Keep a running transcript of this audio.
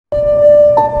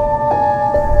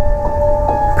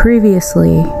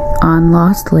Previously on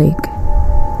Lost Lake.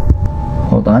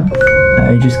 Hold on.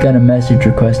 I just got a message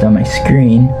request on my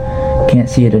screen. Can't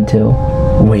see it until...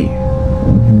 Wait.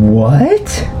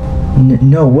 What?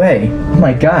 No way. Oh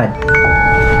my god.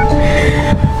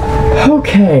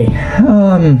 Okay.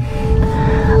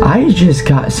 I just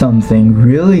got something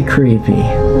really creepy.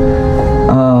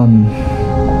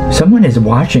 Someone is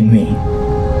watching me.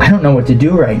 I don't know what to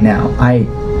do right now. I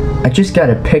just got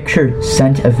a picture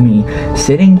sent of me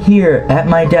sitting here at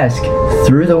my desk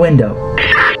through the window.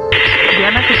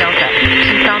 Gamma to Delta.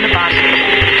 We found the body.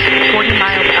 40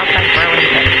 miles outside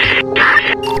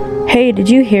Burlington. Hey, did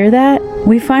you hear that?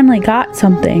 We finally got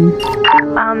something.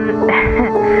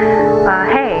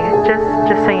 Hey,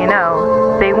 just so you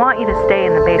know, they want you to stay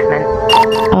in the basement.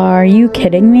 Are you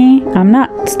kidding me? I'm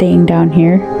not staying down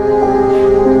here.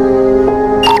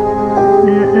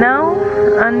 No,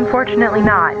 unfortunately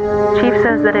not. Chief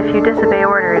says that if you disobey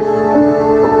orders,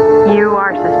 you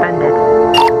are suspended.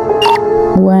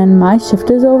 When my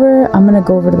shift is over, I'm gonna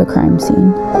go over to the crime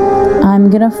scene. I'm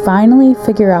gonna finally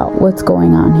figure out what's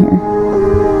going on here.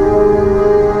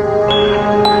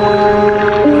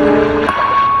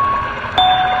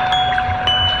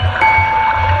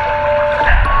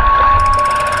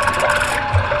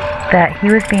 That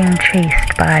he was being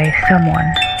chased by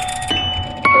someone.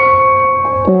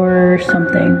 Or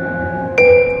something.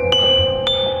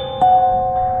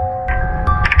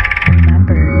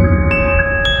 Remember,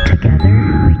 together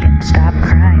we can stop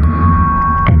crime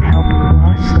and help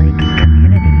Lost Lake's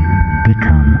community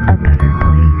become a better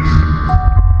place.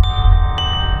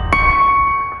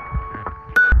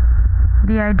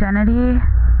 The identity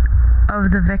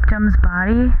of the victim's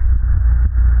body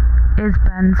is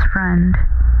Ben's friend,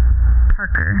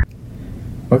 Parker.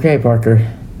 Okay, Parker.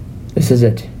 This is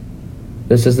it.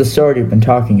 This is the story you've been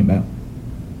talking about.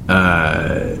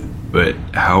 But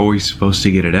how are we supposed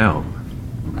to get it out?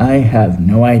 I have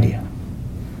no idea.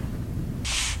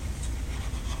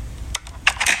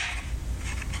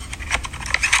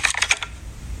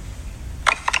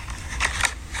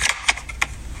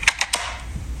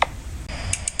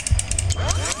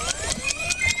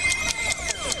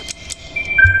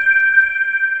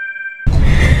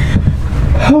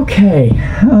 Okay,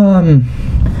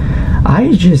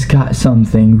 I just got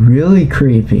something really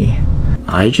creepy.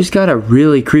 I just got a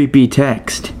really creepy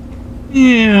text.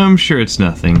 Yeah, I'm sure it's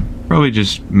nothing. Probably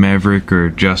just Maverick or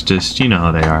Justice, you know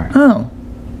how they are. Oh.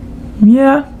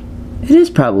 Yeah, it is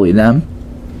probably them.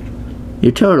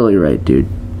 You're totally right, dude.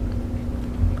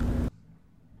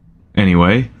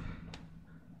 Anyway.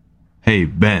 Hey,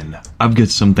 Ben, I've got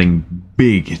something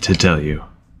big to tell you.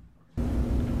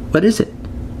 What is it?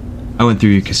 I went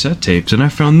through your cassette tapes and I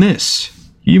found this.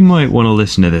 You might want to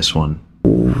listen to this one.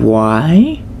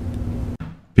 Why?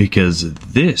 Because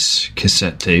this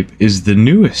cassette tape is the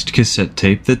newest cassette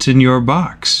tape that's in your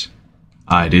box.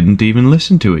 I didn't even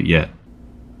listen to it yet.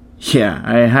 Yeah,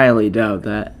 I highly doubt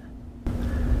that.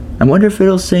 I wonder if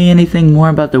it'll say anything more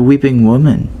about the Weeping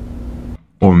Woman.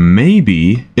 Or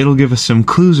maybe it'll give us some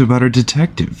clues about our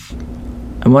detective.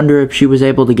 I wonder if she was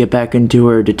able to get back into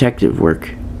her detective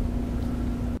work.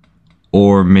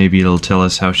 Or maybe it'll tell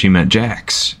us how she met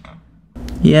Jax.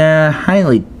 Yeah,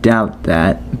 highly doubt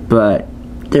that, but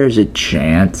there's a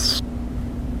chance.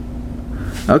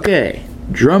 Okay,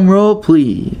 drum roll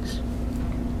please.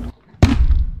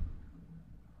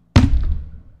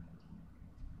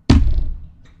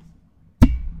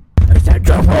 I said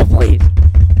drum roll please.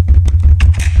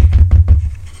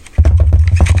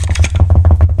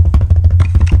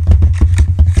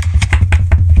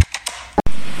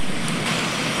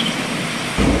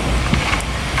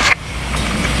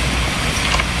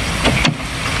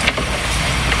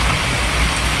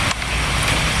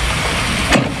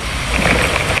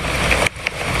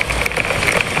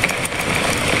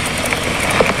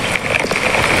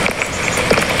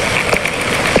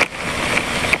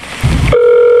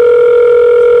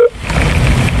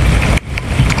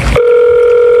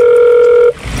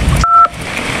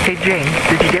 Hey Jane,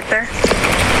 did you get there?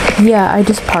 Yeah, I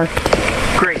just parked.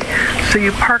 Great. So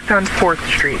you parked on 4th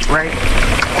Street, right?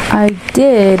 I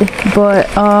did, but,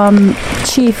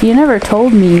 Chief, you never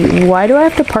told me. Why do I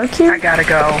have to park I here? gotta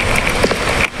go.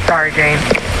 Sorry, Jane.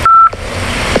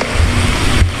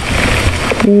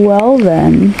 Well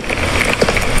then.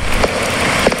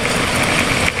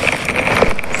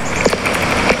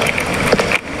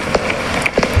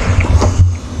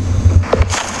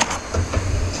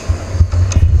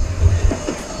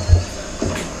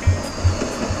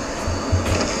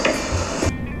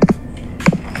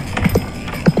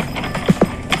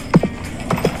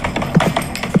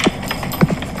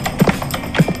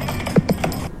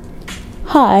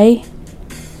 Hi.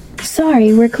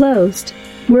 Sorry, we're closed.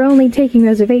 We're only taking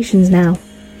reservations now.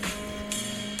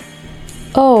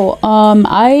 Oh,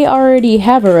 I already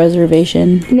have a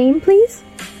reservation. Name, please?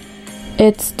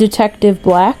 It's Detective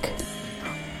Black.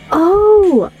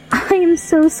 Oh, I am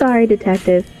so sorry,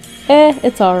 Detective.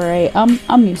 It's alright.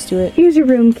 I'm used to it. Here's your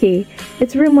room key.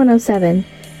 It's room 107.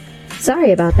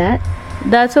 Sorry about that.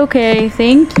 That's okay.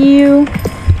 Thank you.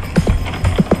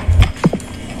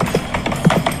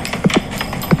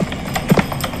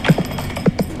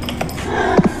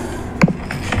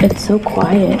 It's so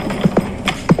quiet.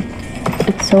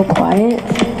 It's so quiet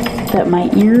that my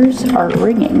ears are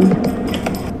ringing.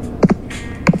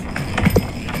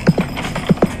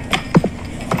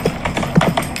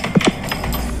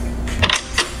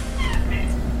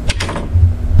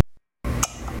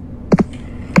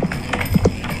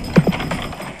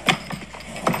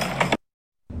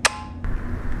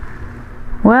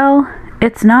 Well,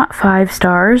 it's not 5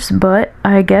 stars, but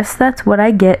I guess that's what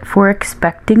I get for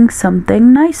expecting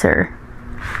something nicer.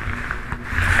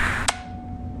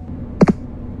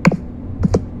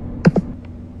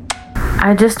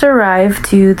 I just arrived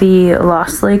to the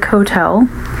Lost Lake Hotel.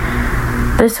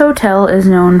 This hotel is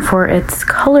known for its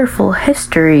colorful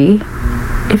history,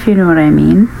 if you know what I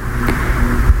mean.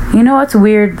 You know what's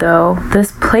weird though?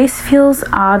 This place feels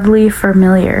oddly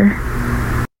familiar.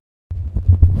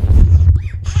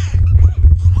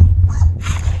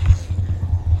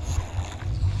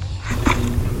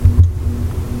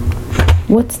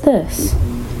 What's this?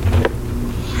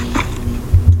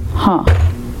 Huh.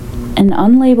 An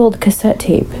unlabeled cassette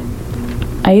tape.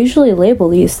 I usually label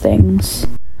these things.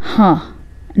 Huh.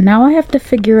 Now I have to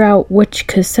figure out which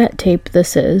cassette tape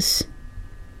this is.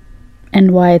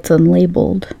 And why it's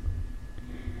unlabeled.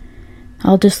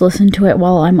 I'll just listen to it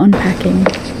while I'm unpacking.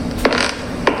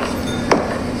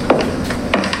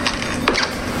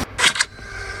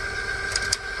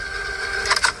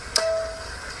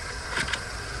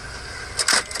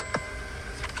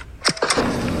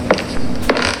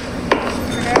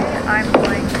 I'm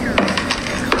going to read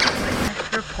a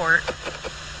witness report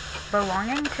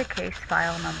belonging to case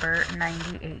file number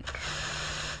 98.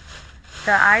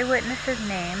 The eyewitness's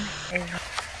name is...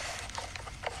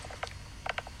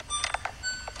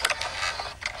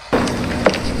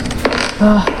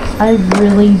 I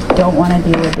really don't want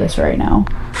to deal with this right now.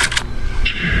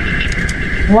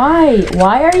 Why?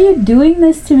 Why are you doing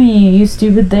this to me, you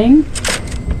stupid thing?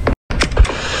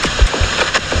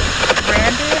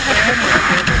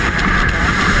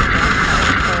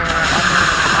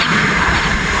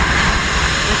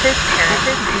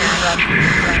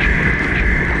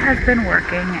 Has been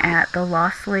working at the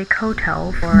Lost Lake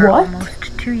Hotel for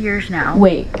almost 2 years now.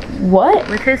 Wait, what?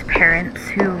 With his parents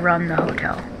who run the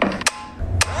hotel.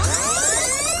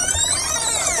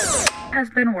 Has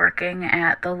been working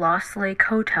at the Lost Lake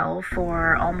Hotel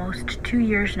for almost 2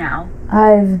 years now.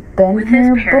 I've been with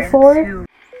here his parents before. Who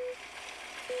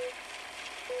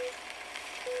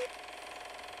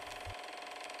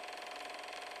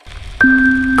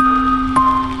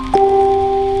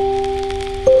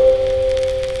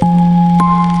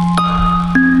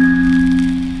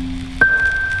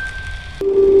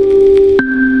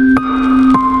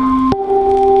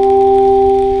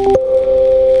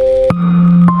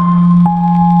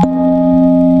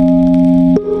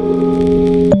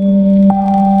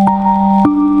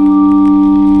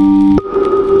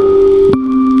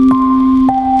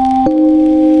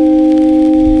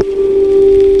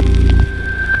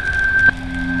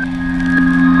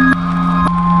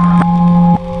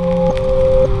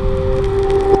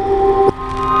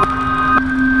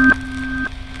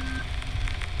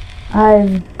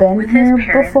I've been with here his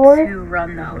parents before. who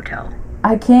run the hotel.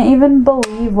 I can't even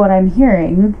believe what I'm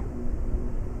hearing.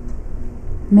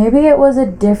 Maybe it was a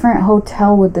different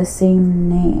hotel with the same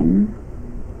name.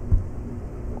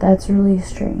 That's really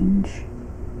strange.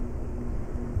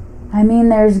 I mean,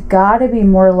 there's gotta be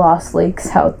more Lost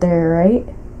Lakes out there, right?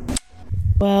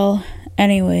 Well,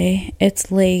 anyway,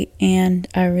 it's late and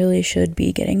I really should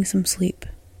be getting some sleep.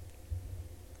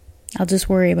 I'll just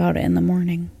worry about it in the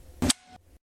morning.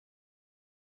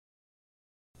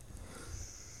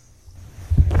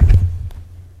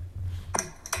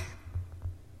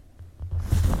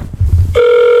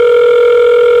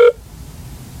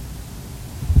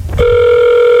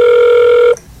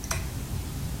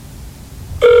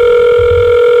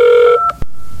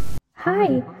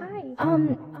 Hi.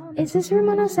 Is this room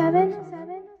 107?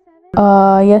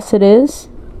 Yes it is.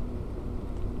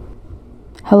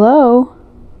 Hello?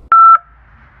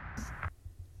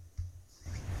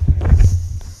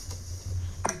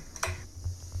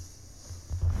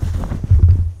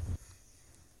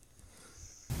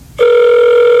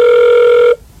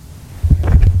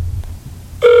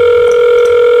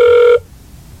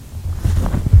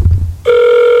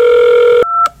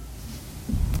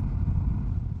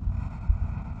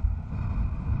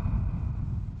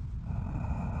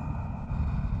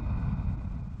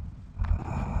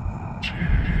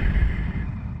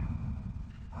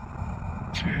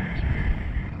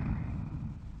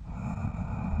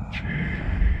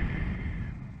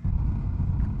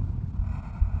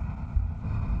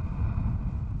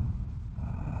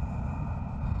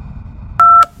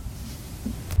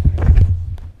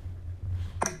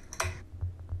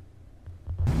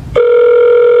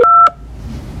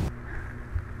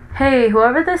 Hey,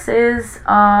 whoever this is,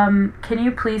 can you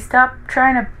please stop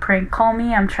trying to prank call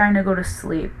me? I'm trying to go to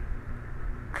sleep.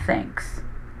 Thanks.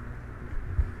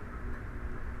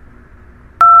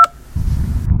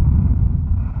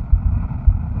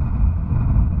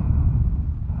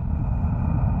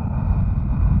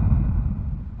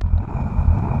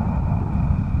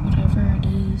 Whatever it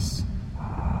is,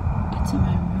 it's in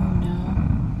my room now.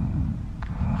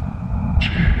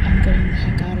 I'm getting the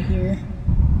heck out of here.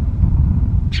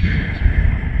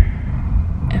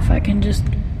 If I can just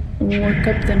work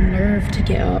up the nerve to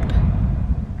get up.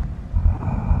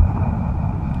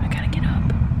 I gotta get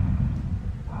up.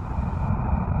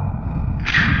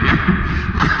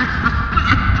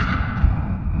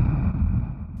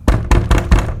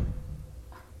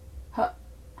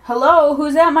 Hello?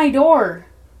 Who's at my door?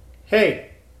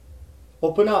 Hey,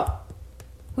 open up.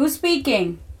 Who's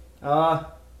speaking?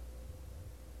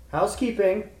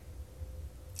 Housekeeping.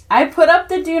 I put up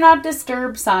the do not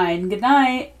disturb sign. Good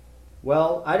night.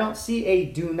 Well, I don't see a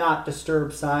do not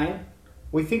disturb sign.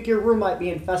 We think your room might be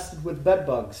infested with bed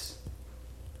bugs.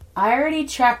 I already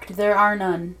checked. There are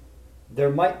none. There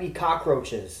might be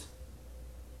cockroaches.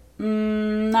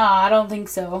 Nah, I don't think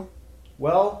so.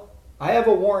 Well, I have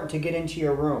a warrant to get into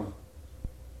your room.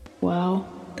 Wow,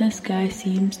 this guy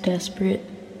seems desperate.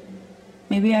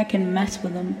 Maybe I can mess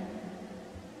with him.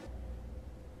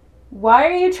 Why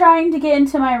are you trying to get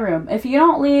into my room? If you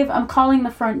don't leave, I'm calling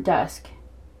the front desk.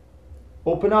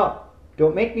 Open up.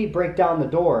 Don't make me break down the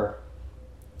door.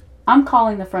 I'm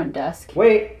calling the front desk.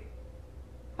 Wait.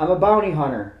 I'm a bounty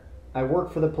hunter. I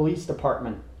work for the police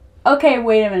department. Okay,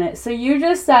 wait a minute. So you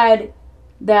just said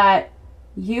that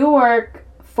you work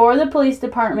for the police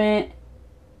department,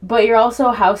 but you're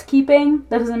also housekeeping?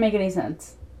 That doesn't make any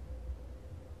sense.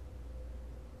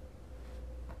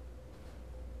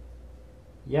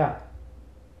 Yeah,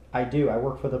 I do. I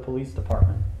work for the police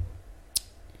department.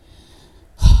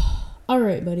 All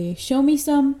right, buddy. Show me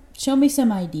some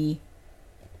ID.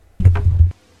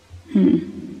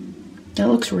 That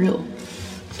looks real.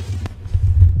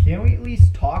 Can we at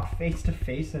least talk face to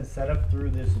face instead of through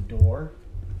this door?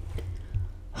 It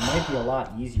might be a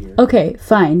lot easier. Okay,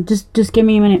 fine. Just give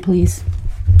me a minute, please.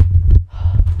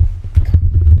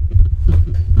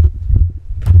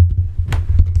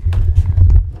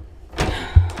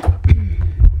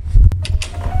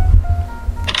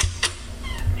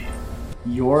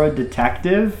 You're a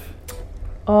detective?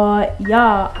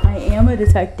 Yeah, I am a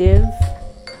detective.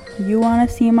 You want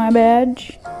to see my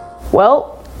badge?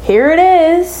 Well, here it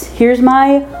is. Here's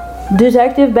my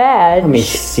detective badge. Let me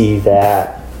see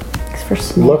that. Thanks for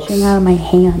snatching out of my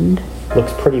hand.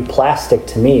 Looks pretty plastic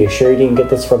to me. You sure you didn't get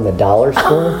this from the dollar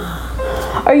store?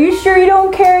 Are you sure you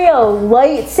don't carry a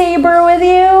lightsaber with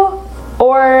you?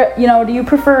 Or, do you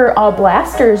prefer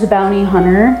blasters, bounty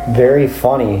hunter? Very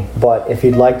funny, but if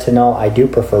you'd like to know, I do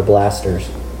prefer blasters.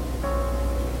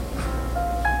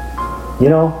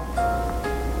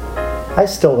 I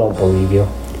still don't believe you.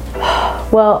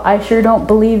 Well, I sure don't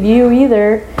believe you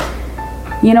either.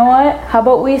 You know what? How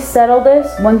about we settle this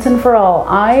once and for all?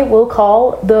 I will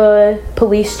call the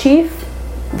police chief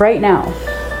right now.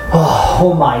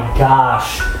 Oh my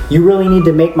gosh. You really need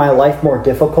to make my life more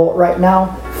difficult right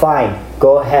now? Fine,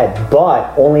 go ahead,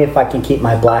 but only if I can keep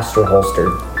my blaster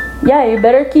holstered. Yeah, you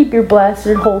better keep your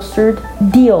blaster holstered.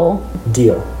 Deal.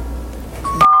 Deal.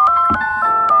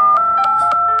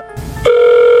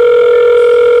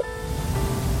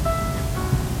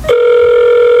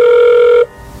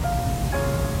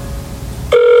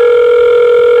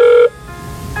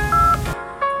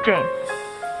 Jane,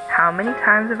 how many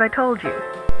times have I told you?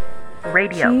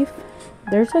 Radio. Chief,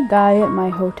 there's a guy at my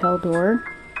hotel door.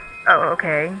 Oh,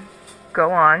 okay.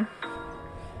 Go on.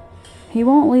 He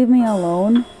won't leave me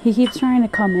alone. He keeps trying to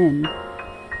come in.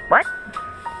 What?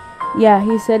 Yeah,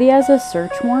 he said he has a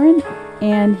search warrant,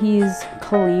 and he's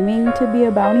claiming to be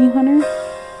a bounty hunter.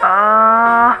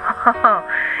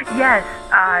 Yes,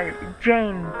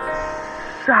 Jane,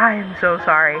 I'm so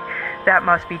sorry. That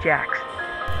must be Jax.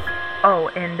 Oh,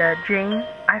 and Jane,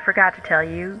 I forgot to tell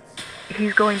you,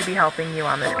 he's going to be helping you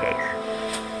on this case.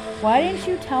 Why didn't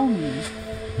you tell me?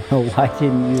 Why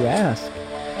didn't you ask?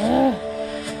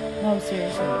 No,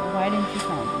 seriously, why didn't you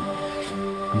tell me?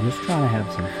 I'm just trying to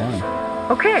have some fun.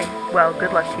 Okay, well,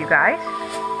 good luck to you guys.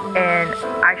 And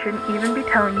I shouldn't even be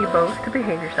telling you both to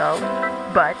behave yourselves,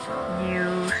 but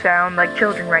you sound like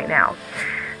children right now.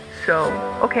 So,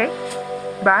 okay,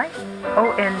 bye.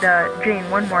 Oh, and Jane,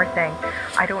 one more thing.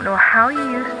 I don't know how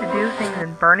you used to do things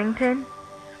in Burnington,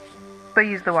 but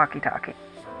use the walkie-talkie.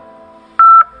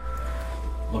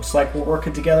 Looks like we're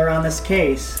working together on this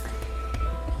case.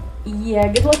 Yeah,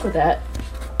 good luck with that.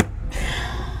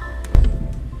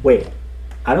 Wait,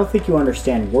 I don't think you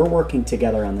understand. We're working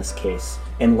together on this case.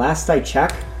 And last I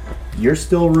checked, you're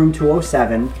still room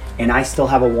 207, and I still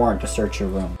have a warrant to search your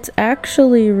room. It's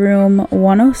actually room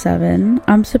 107.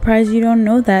 I'm surprised you don't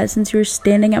know that since you were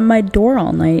standing at my door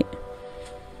all night.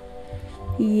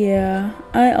 Yeah,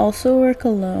 I also work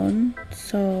alone,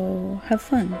 so have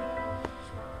fun.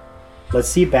 Let's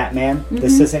see, Batman.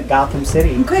 This isn't Gotham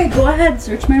City. Okay, go ahead,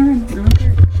 search my room. I don't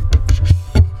care.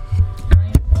 I don't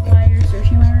even know why you're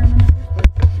searching my room in the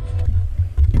first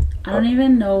place. I don't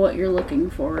even know what you're looking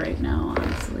for right now,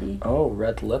 honestly. Oh,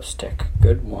 red lipstick.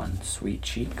 Good one. Sweet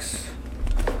cheeks.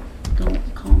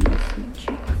 Don't call me sweet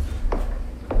cheeks.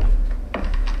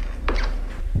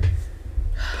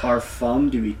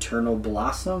 Parfum du Eternal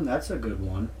Blossom. That's a good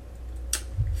one.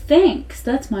 Thanks,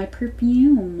 that's my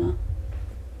perfume.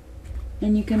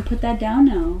 And you can put that down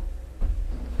now.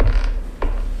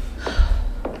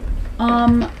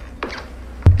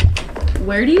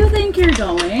 Where do you think you're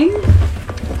going?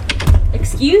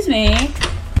 Excuse me.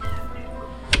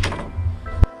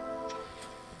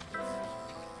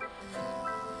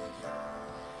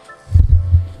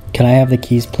 Can I have the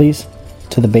keys, please?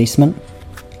 To the basement?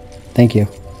 Thank you.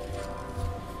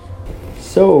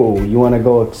 So, you want to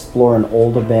go explore an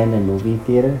old abandoned movie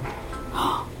theater?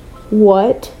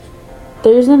 What?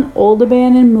 There's an old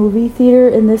abandoned movie theater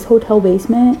in this hotel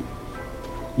basement?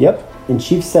 Yep, and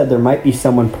Chief said there might be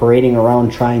someone parading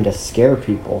around trying to scare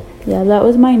people. Yeah, that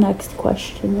was my next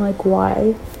question. Like,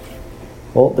 why?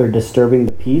 Well, they're disturbing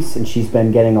the peace, and she's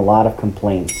been getting a lot of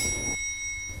complaints.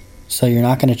 So you're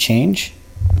not going to change?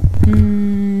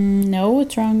 No,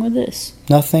 what's wrong with this?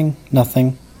 Nothing.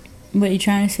 What, you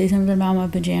trying to say something about my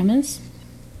pajamas?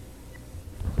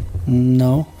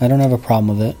 No, I don't have a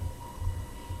problem with it.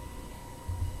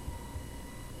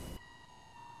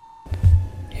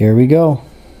 Here we go.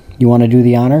 You want to do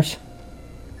the honors?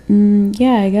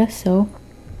 Yeah, I guess so.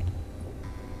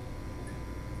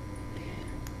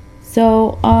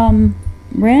 So,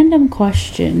 random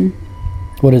question.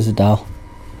 What is it, doll?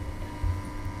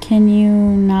 Can you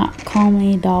not call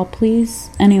me doll, please?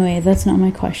 Anyway, that's not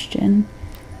my question.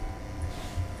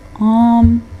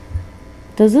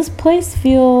 Does this place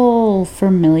feel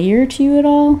familiar to you at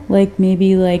all? Maybe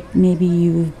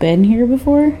you've been here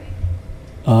before?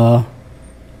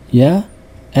 Yeah.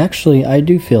 Actually, I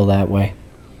do feel that way.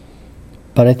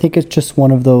 But I think it's just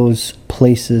one of those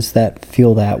places that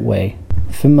feel that way.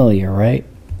 Familiar, right?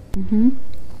 Mm-hmm.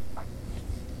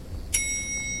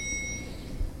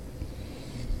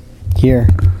 Here.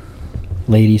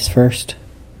 Ladies first.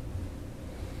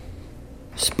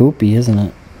 Spoopy, isn't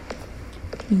it?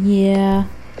 Yeah.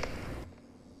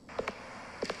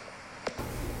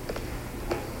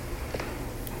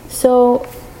 So,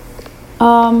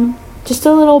 just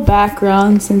a little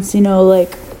background since,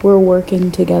 we're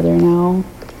working together now,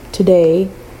 today.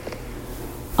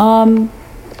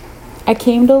 I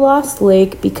came to Lost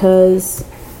Lake because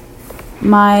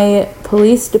my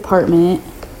police department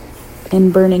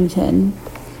in Burnington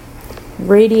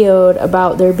radioed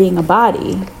about there being a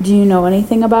body. Do you know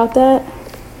anything about that?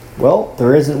 Well,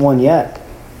 there isn't one yet.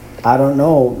 I don't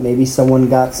know. Maybe someone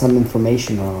got some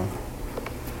information wrong.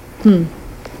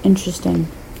 Interesting.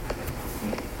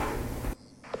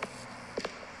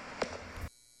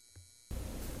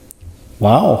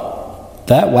 Wow.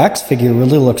 That wax figure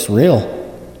really looks real.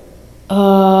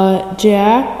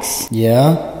 Jax?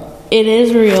 Yeah? It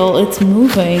is real. It's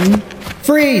moving.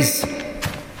 Freeze!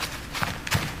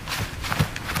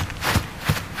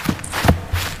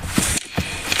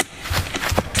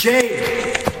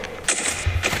 Jade!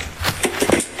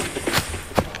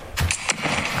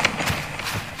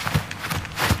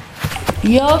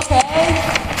 You okay?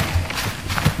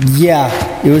 Yeah,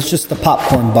 it was just the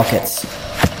popcorn buckets.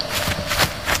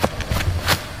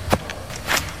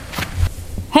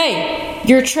 Hey,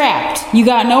 you're trapped. You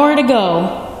got nowhere to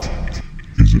go.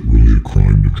 Is it really a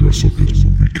crime to dress up as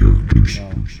movie characters?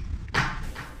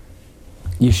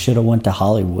 You should have went to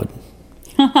Hollywood.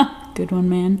 Good one,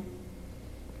 man.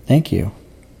 Thank you.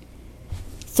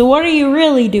 So what are you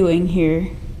really doing here?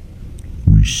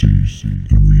 We see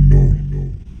and we know.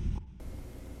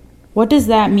 What does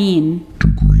that mean? Two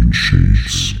green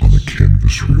shades on a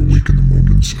canvas reawaken the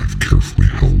moments I've carefully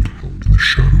held in the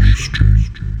shadows, Jane.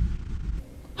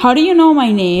 How do you know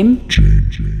my name? Jane.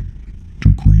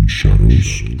 Two green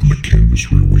shadows on the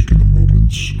canvas reawaken the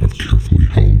moments I've carefully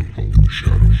held in the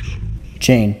shadows.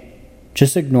 Jane,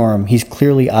 just ignore him. He's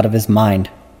clearly out of his mind.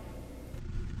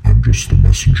 I'm just the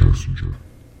messenger.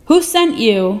 Who sent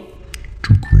you?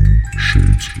 Two green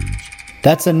shades.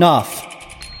 That's enough.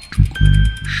 Two green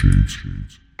shades.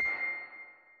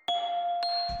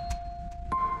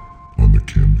 On the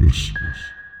canvas,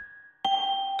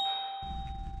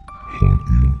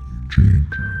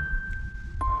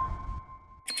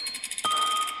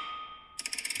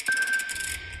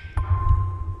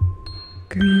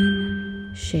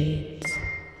 green shades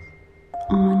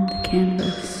on the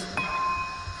canvas.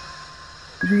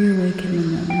 Reawaken the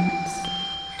moments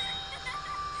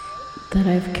that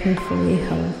I've carefully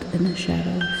held in the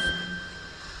shadows.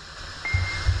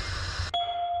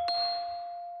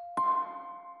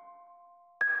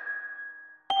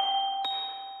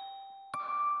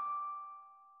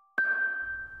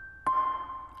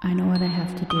 I know what I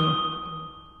have to do.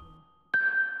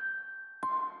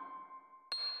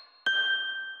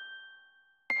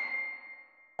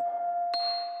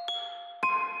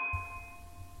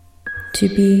 To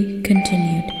be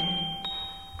continued.